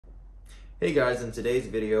Hey guys, in today's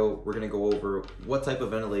video, we're going to go over what type of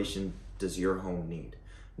ventilation does your home need.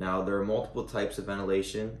 Now, there are multiple types of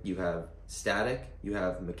ventilation. You have static, you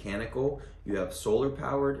have mechanical, you have solar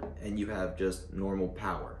powered, and you have just normal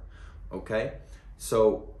power. Okay?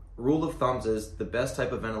 So, rule of thumbs is the best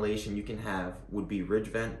type of ventilation you can have would be ridge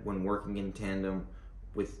vent when working in tandem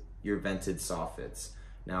with your vented soffits.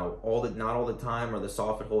 Now, not all the time are the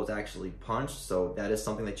soffit holes actually punched, so that is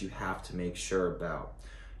something that you have to make sure about.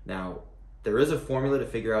 Now, there is a formula to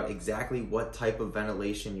figure out exactly what type of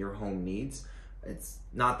ventilation your home needs. It's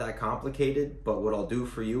not that complicated, but what I'll do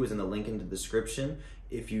for you is in the link in the description.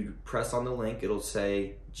 If you press on the link, it'll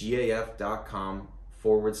say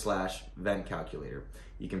gaf.com/vent calculator.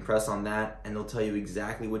 You can press on that and they'll tell you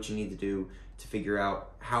exactly what you need to do to figure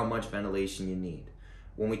out how much ventilation you need.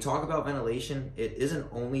 When we talk about ventilation, it isn't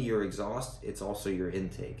only your exhaust, it's also your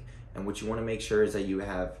intake. And what you want to make sure is that you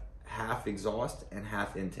have half exhaust and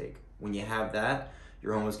half intake. When you have that,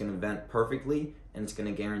 your home is going to vent perfectly and it's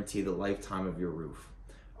going to guarantee the lifetime of your roof.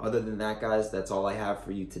 Other than that, guys, that's all I have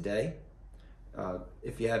for you today.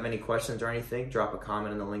 If you have any questions or anything, drop a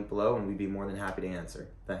comment in the link below and we'd be more than happy to answer.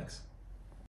 Thanks.